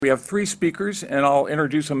We have three speakers, and I'll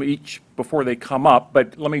introduce them each before they come up,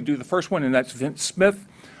 but let me do the first one, and that's Vince Smith.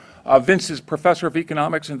 Vince is professor of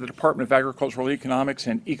economics in the Department of Agricultural Economics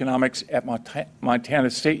and Economics at Montana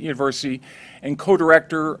State University and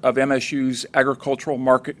co-director of MSU's Agricultural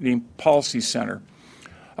Marketing Policy Center.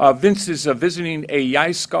 Vince is a visiting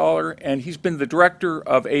AEI scholar, and he's been the director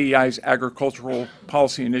of AEI's Agricultural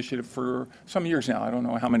Policy Initiative for some years now. I don't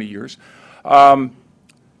know how many years.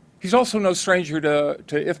 He's also no stranger to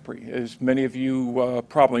IFPRI. As many of you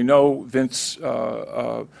probably know, Vince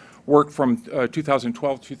worked from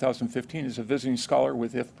 2012 to 2015 as a visiting scholar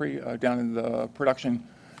with IFPRI down in the production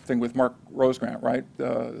thing with Mark Rosgrant, right?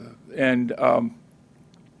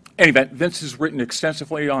 Anyway, Vince has written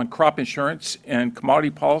extensively on crop insurance and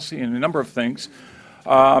commodity policy and a number of things.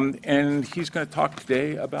 And he's going to talk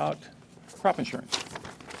today about crop insurance.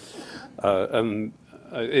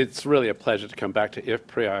 It's really a pleasure to come back to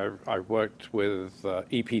IFPRI. I worked with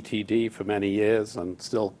EPTD for many years and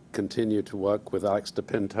still continue to work with Alex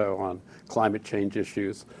DePinto on climate change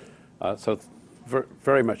issues. So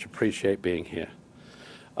very much appreciate being here.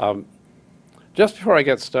 Just before I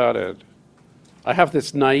get started, I have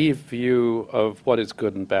this naive view of what is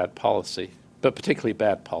good and bad policy, but particularly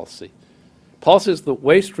bad policy. Policies that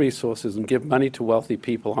waste resources and give money to wealthy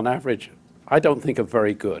people on average, I don't think are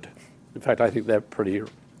very good. In fact, I think they're pretty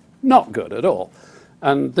not good at all.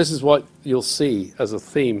 And this is what you'll see as a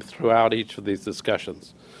theme throughout each of these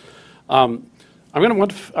discussions. I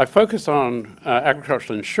focus on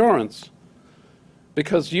agricultural insurance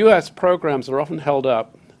because U.S. programs are often held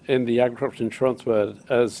up in the agricultural insurance world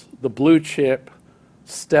as the blue chip,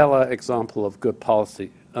 stellar example of good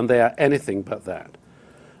policy, and they are anything but that.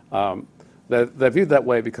 They're viewed that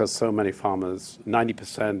way because so many farmers,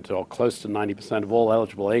 90% or close to 90% of all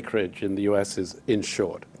eligible acreage in the U.S. is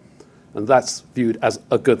insured. And that's viewed as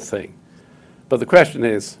a good thing. But the question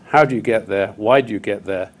is, how do you get there? Why do you get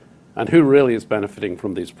there? And who really is benefiting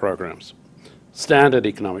from these programs? Standard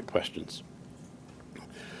economic questions.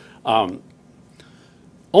 Almost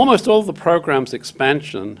all of the program's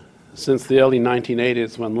expansion since the early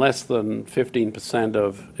 1980s, when less than 15%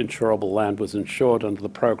 of insurable land was insured under the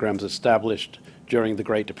programs established during the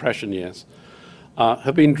Great Depression years,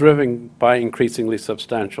 have been driven by increasingly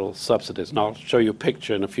substantial subsidies. And I'll show you a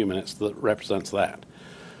picture in a few minutes that represents that.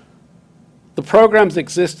 The program's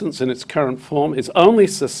existence in its current form is only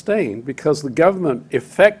sustained because the government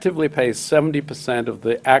effectively pays 70% of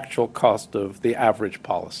the actual cost of the average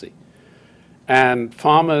policy. And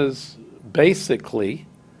farmers basically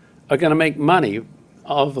are going to make money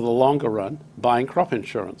over the longer run buying crop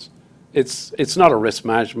insurance. It's not a risk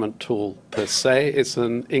management tool per se, it's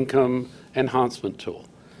an income enhancement tool.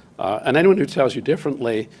 And anyone who tells you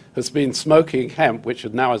differently has been smoking hemp, which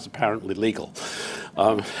now is apparently legal.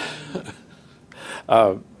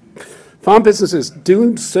 Farm businesses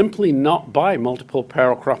do simply not buy multiple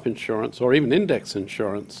peril crop insurance or even index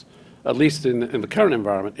insurance, at least in the current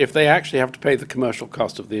environment, if they actually have to pay the commercial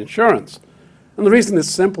cost of the insurance. And the reason is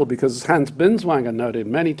simple because, as Hans Binswanger noted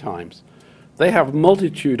many times, they have a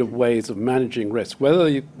multitude of ways of managing risk,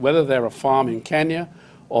 whether they're a farm in Kenya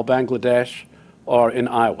or Bangladesh or in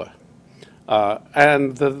Iowa.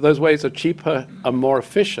 And those ways are cheaper and more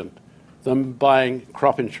efficient than buying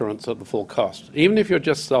crop insurance at the full cost, even if you're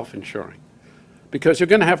just self-insuring, because you're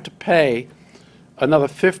going to have to pay another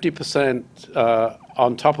 50%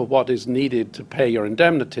 on top of what is needed to pay your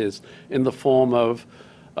indemnities in the form of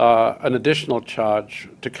an additional charge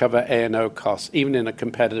to cover A&O costs, even in a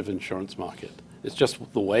competitive insurance market. It's just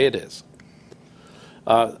the way it is.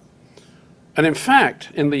 And in fact,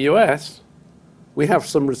 in the US, we have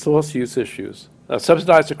some resource use issues.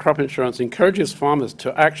 Subsidized crop insurance encourages farmers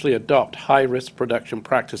to actually adopt high-risk production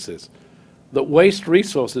practices that waste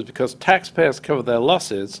resources because taxpayers cover their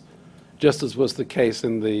losses, just as was the case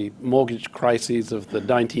in the mortgage crises of the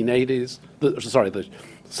 1980s, the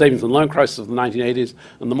savings and loan crisis of the 1980s,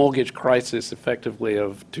 and the mortgage crisis effectively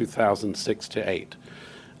of 2006 to 8.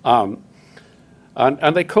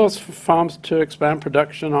 And they cause farms to expand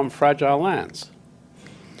production on fragile lands.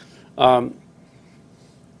 Farm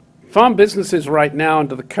businesses right now,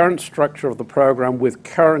 under the current structure of the program with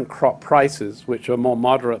current crop prices, which are more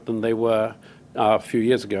moderate than they were a few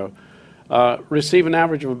years ago, receive an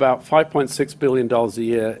average of about $5.6 billion a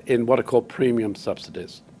year in what are called premium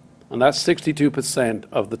subsidies. And that's 62%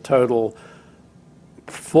 of the total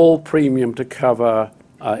full premium to cover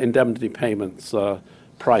indemnity payments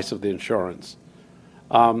price of the insurance.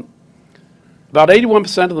 About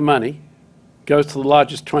 81% of the money goes to the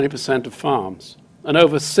largest 20% of farms, and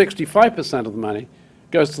over 65% of the money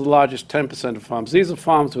goes to the largest 10% of farms. These are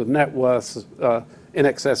farms with net worths in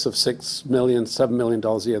excess of $6 million, $7 million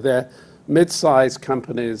a year. They're mid-sized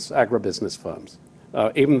companies, agribusiness firms,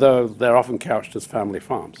 even though they're often couched as family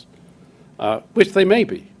farms, which they may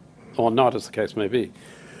be, or not, as the case may be.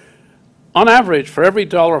 On average, for every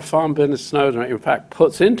dollar a farm business owner, in fact,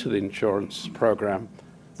 puts into the insurance program,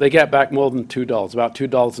 they get back more than $2. About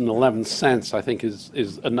 $2.11, I think,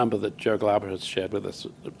 is a number that Joe Glauber has shared with us.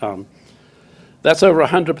 That's over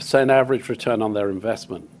 100% average return on their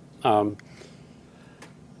investment.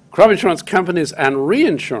 Crop insurance companies and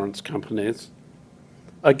reinsurance companies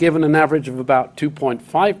are given an average of about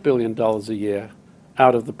 $2.5 billion a year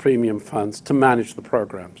out of the premium funds to manage the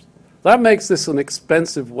programs. That makes this an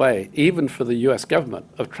expensive way, even for the US government,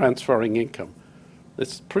 of transferring income.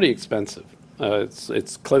 It's pretty expensive.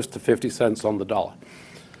 It's close to 50 cents on the dollar.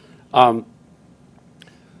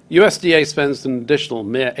 USDA spends an additional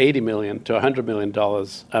mere $80 million to $100 million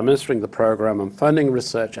administering the program and funding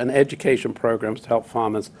research and education programs to help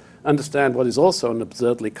farmers understand what is also an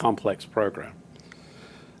absurdly complex program.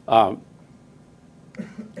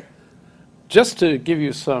 Just to give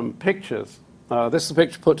you some pictures, this is a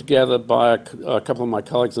picture put together by a couple of my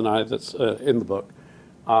colleagues and I that's in the book.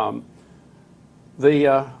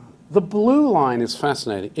 The blue line is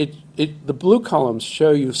fascinating. The blue columns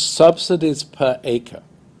show you subsidies per acre.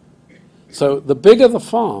 So the bigger the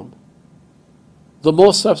farm, the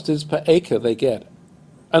more subsidies per acre they get.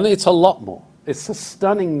 And it's a lot more. It's a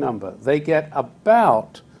stunning number. They get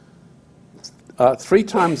about 3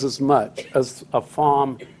 times as much as a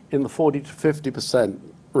farm in the 40 to 50%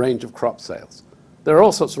 range of crop sales. There are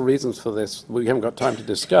all sorts of reasons for this we haven't got time to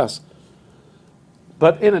discuss.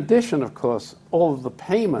 But in addition, of course, all of the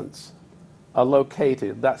payments are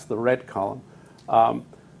located, that's the red column,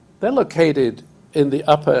 they're located in the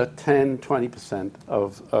upper 10, 20%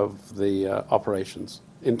 of the operations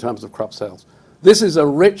in terms of crop sales. This is a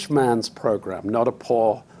rich man's program, not a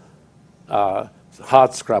poor,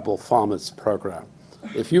 hardscrabble farmer's program.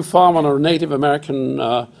 If you farm on a Native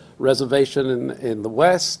American reservation in the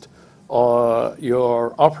West, or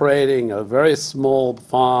you're operating a very small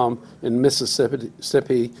farm in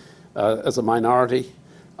Mississippi as a minority,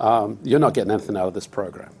 you're not getting anything out of this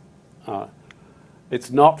program. It's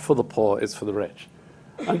not for the poor, it's for the rich.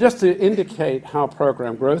 And just to indicate how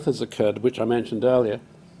program growth has occurred, which I mentioned earlier,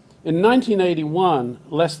 in 1981,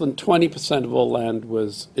 less than 20% of all land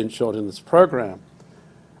was insured in this program.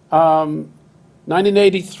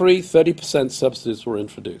 1983, 30% subsidies were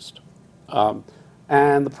introduced.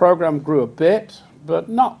 And the program grew a bit, but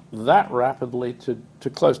not that rapidly to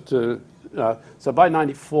close to, so by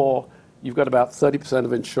 94, you've got about 30%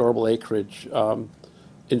 of insurable acreage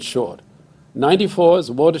insured. 94 is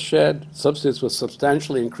a watershed. Subsidies were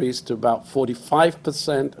substantially increased to about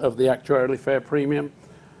 45% of the actuarially fair premium.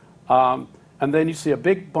 And then you see a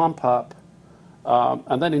big bump up.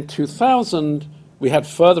 And then in 2000, we had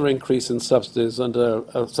further increase in subsidies under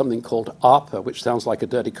something called ARPA, which sounds like a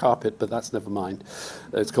dirty carpet, but that's never mind.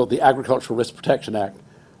 It's called the Agricultural Risk Protection Act.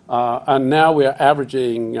 And now we're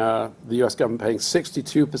averaging the US government paying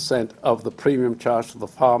 62% of the premium charged to the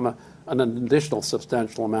farmer, and an additional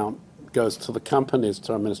substantial amount goes to the companies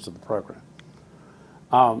to administer the program.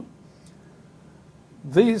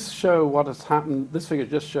 These show what has happened. This figure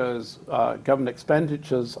just shows government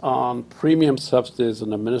expenditures on premium subsidies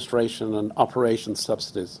and administration and operation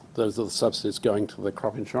subsidies. Those are the subsidies going to the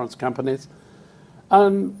crop insurance companies.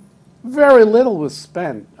 And very little was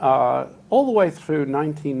spent all the way through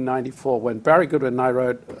 1994 when Barry Goodwin and I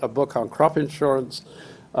wrote a book on crop insurance.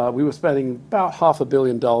 We were spending about $500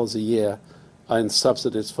 million a year in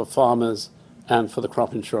subsidies for farmers and for the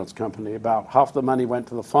crop insurance company. About half the money went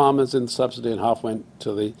to the farmers in subsidy and half went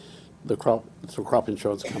to the crop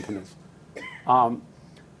insurance companies. And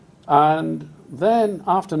then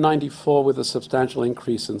after 94, with a substantial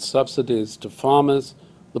increase in subsidies to farmers,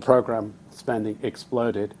 the program spending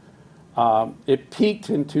exploded. It peaked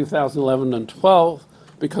in 2011 and 12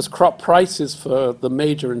 because crop prices for the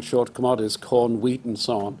major insured commodities, corn, wheat, and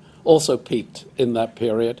so on, also peaked in that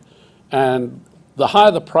period. And the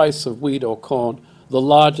higher the price of wheat or corn, the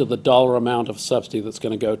larger the dollar amount of subsidy that's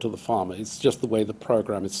going to go to the farmer. It's just the way the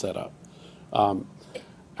program is set up.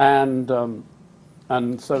 And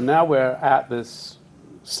so now we're at this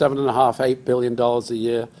 $7.5, $8 billion a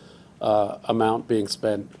year amount being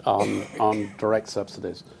spent on direct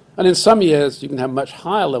subsidies. And in some years, you can have much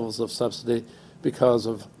higher levels of subsidy because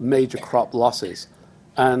of major crop losses.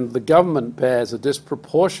 And the government bears a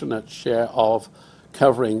disproportionate share of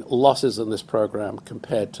covering losses in this program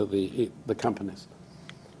compared to the companies.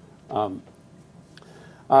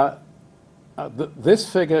 This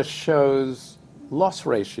figure shows loss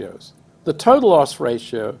ratios. The total loss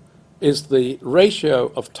ratio is the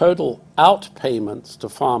ratio of total outpayments to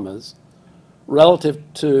farmers relative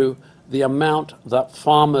to the amount that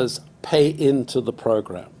farmers pay into the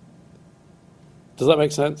program. Does that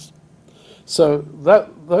make sense? So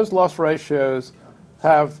those loss ratios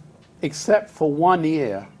have, except for 1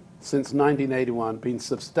 year since 1981, been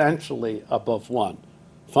substantially above 1.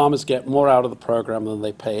 Farmers get more out of the program than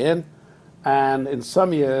they pay in, and in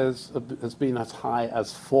some years it has been as high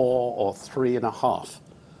as 4 or 3.5.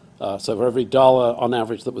 So for every dollar on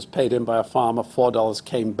average that was paid in by a farmer, $4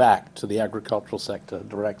 came back to the agricultural sector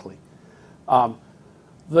directly.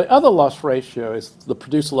 The other loss ratio is the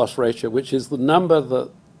producer loss ratio, which is the number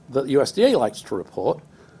that USDA likes to report,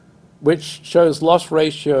 which shows loss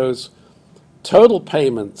ratios, total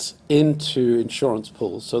payments into insurance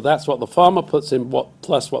pools. So that's what the farmer puts in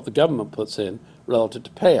plus what the government puts in relative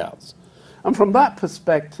to payouts. And from that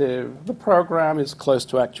perspective, the program is close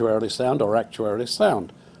to actuarially sound or actuarially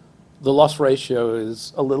sound. The loss ratio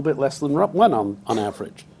is a little bit less than 1 on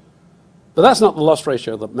average. But that's not the loss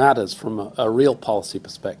ratio that matters from a real policy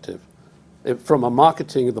perspective. From a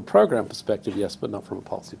marketing of the program perspective, yes, but not from a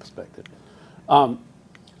policy perspective.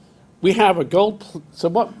 We have a so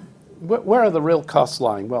where are the real costs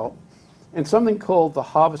lying? Well, in something called the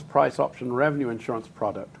Harvest Price Option Revenue Insurance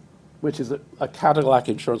Product, which is a Cadillac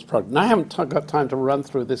insurance product. And I haven't got time to run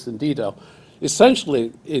through this in detail.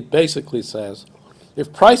 Essentially, it basically says,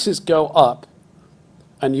 if prices go up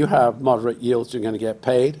and you have moderate yields, you're going to get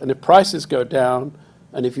paid. And if prices go down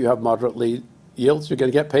and if you have moderate yields, you're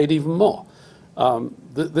going to get paid even more.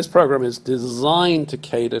 This program is designed to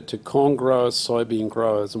cater to corn growers, soybean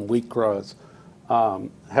growers, and wheat growers.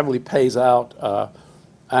 Heavily pays out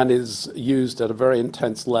and is used at a very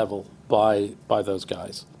intense level by those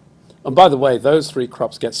guys. And by the way, those 3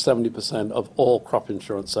 crops get 70% of all crop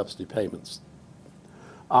insurance subsidy payments.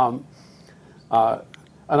 And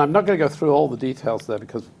I'm not going to go through all the details there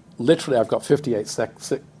because literally I've got 58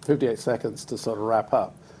 seconds to sort of wrap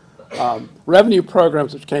up. Revenue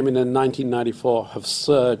programs which came in 1994 have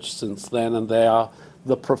surged since then, and they are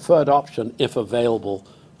the preferred option, if available,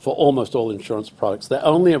 for almost all insurance products. They're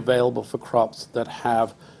only available for crops that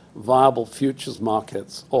have viable futures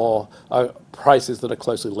markets or prices that are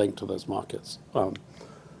closely linked to those markets.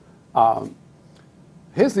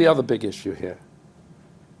 Here's the other big issue here.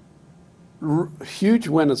 Huge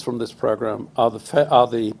winners from this program are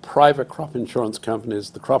the private crop insurance companies,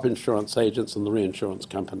 the crop insurance agents, and the reinsurance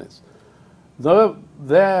companies. Though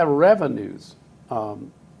their revenues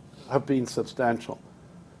have been substantial.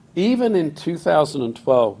 Even in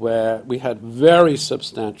 2012, where we had very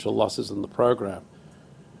substantial losses in the program,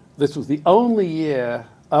 this was the only year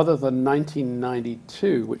other than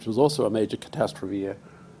 1992, which was also a major catastrophe year,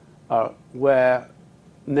 where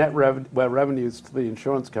revenues to the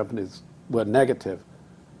insurance companies were negative.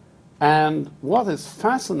 And what is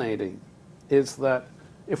fascinating is that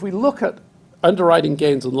if we look at underwriting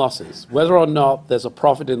gains and losses, whether or not there's a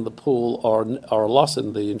profit in the pool or a loss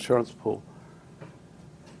in the insurance pool,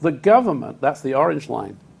 the government, that's the orange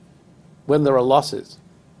line, when there are losses,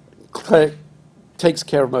 takes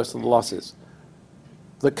care of most of the losses.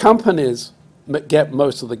 The companies get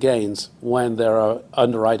most of the gains when there are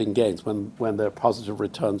underwriting gains, when there are positive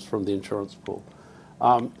returns from the insurance pool.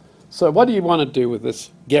 So what do you want to do with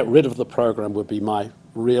this? Get rid of the program would be my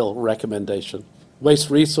real recommendation. Waste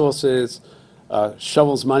resources,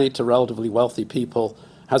 shovels money to relatively wealthy people,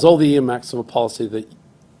 has all the earmarks of a policy that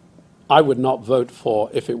I would not vote for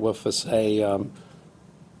if it were for, say,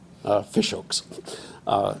 fishhooks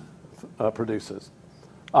producers.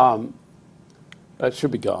 It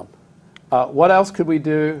should be gone. What else could we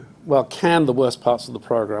do? Well, can the worst parts of the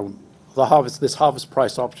program. This Harvest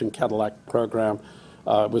Price Option Cadillac program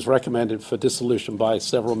was recommended for dissolution by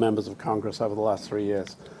several members of Congress over the last 3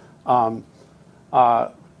 years.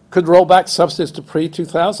 Could roll back subsidies to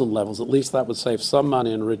pre-2000 levels. At least that would save some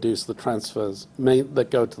money and reduce the transfers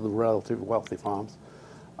that go to the relatively wealthy farms.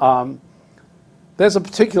 There's a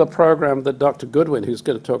particular program that Dr. Goodwin, who's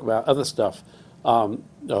going to talk about other stuff, has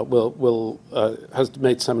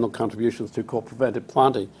made seminal contributions to, called preventive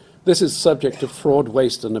planting. This is subject to fraud,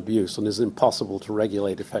 waste, and abuse, and is impossible to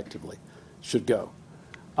regulate effectively. Should go.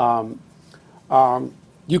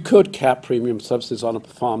 You could cap premium subsidies on a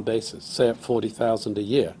per farm basis, say at $40,000 a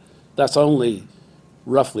year. That's only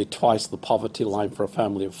roughly twice the poverty line for a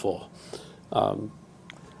family of 4. In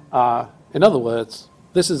other words,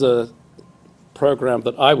 this is a program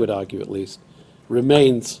that I would argue, at least,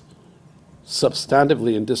 remains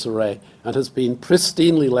substantively in disarray and has been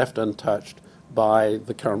pristinely left untouched by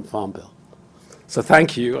the current Farm Bill. So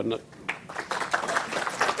thank you. And